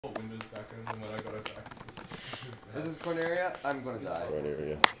Windows back in when I got attacked. This is Corneria. I'm gonna die.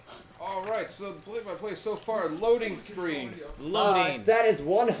 Corneria. Alright, so the play-by-play so far, loading screen. Loading. That is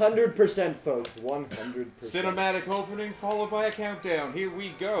 100%, folks. 100%. Cinematic opening followed by a countdown. Here we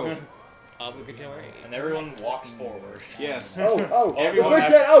go. Obligatory. And everyone walks forward. Yes. Oh, Everyone the first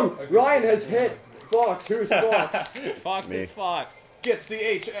has- set. Oh, Ryan has hit Fox. Who's Fox? Fox Me. is Fox. Gets the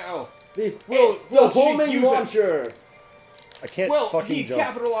HL. The Will she homing use it? launcher. I can't Will fucking he jump.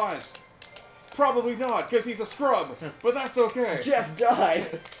 capitalize? Probably not, because he's a scrub. But that's okay. Jeff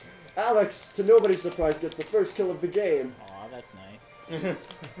died. Alex, to nobody's surprise, gets the first kill of the game. Aw, that's nice.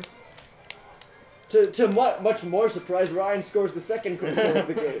 To much more surprise, Ryan scores the second kill of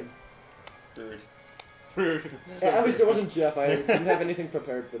the game. Rude. Rude. At least it wasn't Jeff. I didn't have anything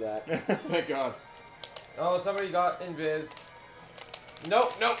prepared for that. Thank God. Oh, somebody got invis.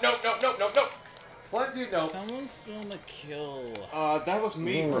 Nope. Plenty of nopes. Someone's still the kill. That was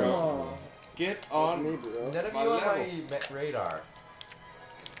me, bro. Oh, Get that's on. me, bro. None of My you on level. my radar.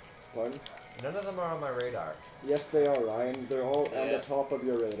 Pardon? None of them are on my radar. Yes, they are, Ryan. They're all on Yeah. the top of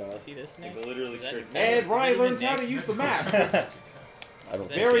your radar. You see this, Nick? Like literally Is that- straight And Ryan Is that learns how to Nick? use the map. I don't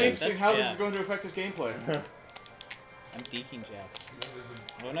think Very it is. interesting how this is going to affect his gameplay. I'm deking Jeff.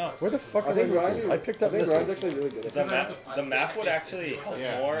 Oh no. Where the fuck I are think the missiles? Ryan. I picked up I think Ryan's missiles. actually really good at The that. map would actually help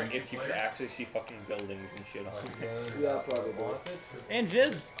Yeah. more if you could actually see fucking buildings and shit on it. Yeah, probably. And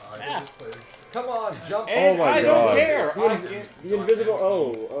Viz. Ah. Come on, jump. And my I God. don't care. The, the invisible.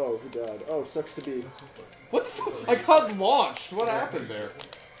 Oh, who died? Oh, sucks to be. What the fuck? I got launched. What happened there?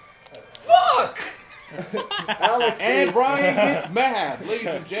 Fuck! Alex And is- Ryan gets mad, ladies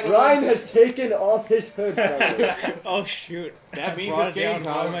and gentlemen. Ryan has taken off his hood cover. Oh shoot. That means Brought it's game down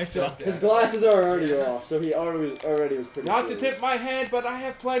by time. myself. His glasses are already off, so he already was pretty. Not to serious. tip my hand, but I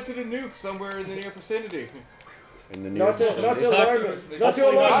have planted a nuke somewhere in the near vicinity. In the near Not to vicinity. alarm Not to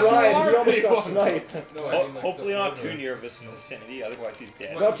Ryan. alarm He almost got anyone. sniped. No, I mean, like, Hopefully the not photo. too near of his vicinity, otherwise he's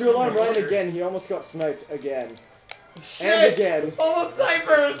dead. Not to alarm Ryan again. He almost got sniped again. And Shit! again. All the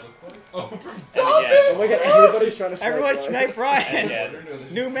snipers! Stop Oh my god! Everybody's trying to snipe. Everyone Ryan. snipe And Ryan.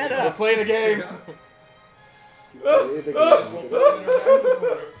 dead. New We're meta. playing a game.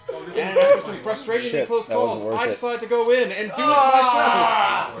 And after some frustratingly Shit, close that wasn't calls, worth I it. decide to go in and do it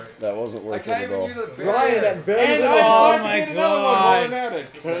myself. That wasn't I worth it can't at even all. use a barrier. Ryan at very And little. I Oh decide my to get another one while God. I'm at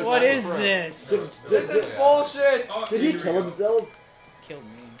it. 'cause What I'm is a pro. this? This is bullshit! Did he kill himself? Kill me.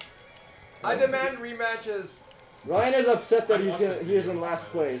 I demand rematches. Ryan is upset that he is in last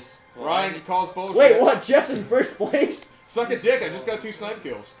place. Ryan calls bullshit. Wait, what? Jeff's in first place? Suck a dick, I just got 2 snipe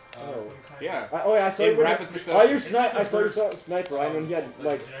kills. Oh. Yeah. I saw In you. rapid succession. I saw you snipe Ryan when he had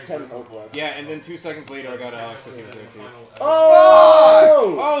like 10 health left. Yeah, and then 2 seconds later I got Alex because he was there too.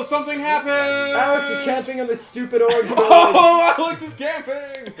 Oh! Oh, something happened! Alex is camping on the stupid orange. Oh, Alex is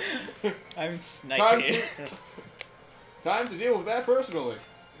camping! I'm Time sniping. Time to deal with that personally.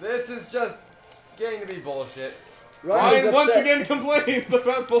 This is just getting to be bullshit. Ryan's Ryan once upset. again complains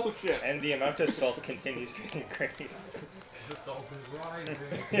about bullshit. And the amount of salt continues to increase. The salt is rising.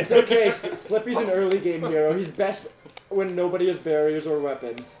 It's okay. Slippy's an early game hero. He's best when nobody has barriers or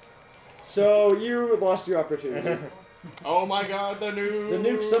weapons. So you lost your opportunity. Oh my god, the nuke! The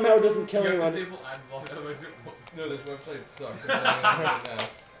nuke somehow doesn't kill You have to anyone. disable ad block, otherwise it won't. No, this website sucks. I'm telling you right now.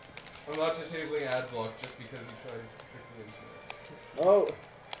 I'm not disabling ad block just because you tried to trick me into it. Oh.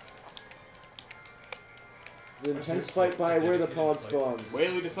 The intense fight by where the pod spawns.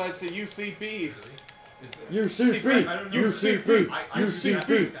 Whaleu decides to UCB. UCB! UCB! UCB!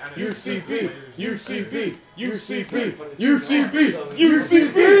 UCB! UCB! UCB! UCB!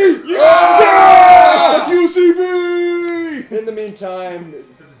 UCB! Yeah! UCB! In the meantime,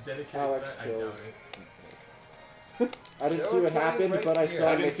 If it's a dedicated Alex set, I doubt kills. it. I didn't There see was what something happened, right but I here. saw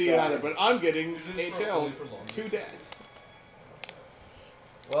I Nick didn't see it die. either, but I'm getting It's just for- HL only for long to death.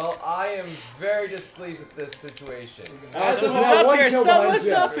 Well, I am very displeased with this situation. Alex Someone's is now up one here, kill behind someone's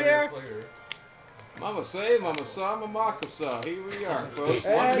Jeff. up here. Player. Mama say, mama saw, mama saw. Here we are, folks.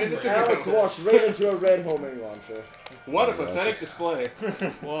 1 And minute to Alex go. walks right into a red homing launcher. What a pathetic display.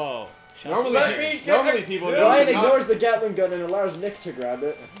 Whoa. Normally, Let me get normally the- people Ryan do not. ignores the Gatling gun and allows Nick to grab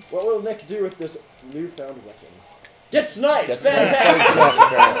it. What will Nick do with this newfound weapon? Get sniped! Gets Fantastic!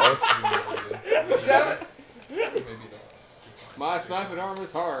 apparently. Damn it! Maybe not. My sniping arm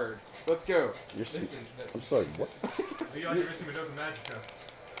is hard. Let's go. You're This internet. I'm sorry, what? Are you underestimating Open Magica?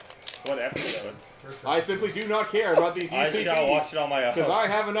 What episode? First I simply do not care about these I shall UCBs. watch it on my Because phone. I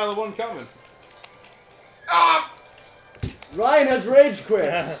have another one coming. Ryan has rage quit.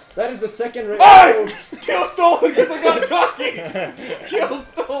 That is the second rage. Oh! Kill stolen because I got cocky! Kill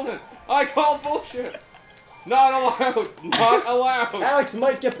stolen! I call bullshit! Not allowed. Not allowed. Alex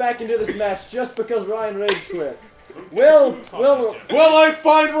might get back into this match just because Ryan rage quit. Will. Will I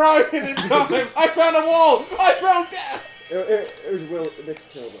find Ryan in time? I found a wall. I found death. It was Will. Nick's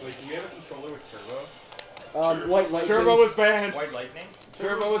killed him. Wait, do we have a controller with turbo? White lightning. Turbo was banned. White lightning?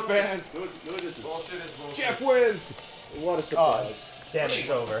 Turbo was banned. No, this is Bullshit is bullshit. Jeff wins. What a surprise. Damn, it's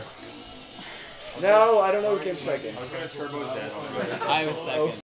over. No, I don't know who came second. I was gonna turbo Zen. I was second.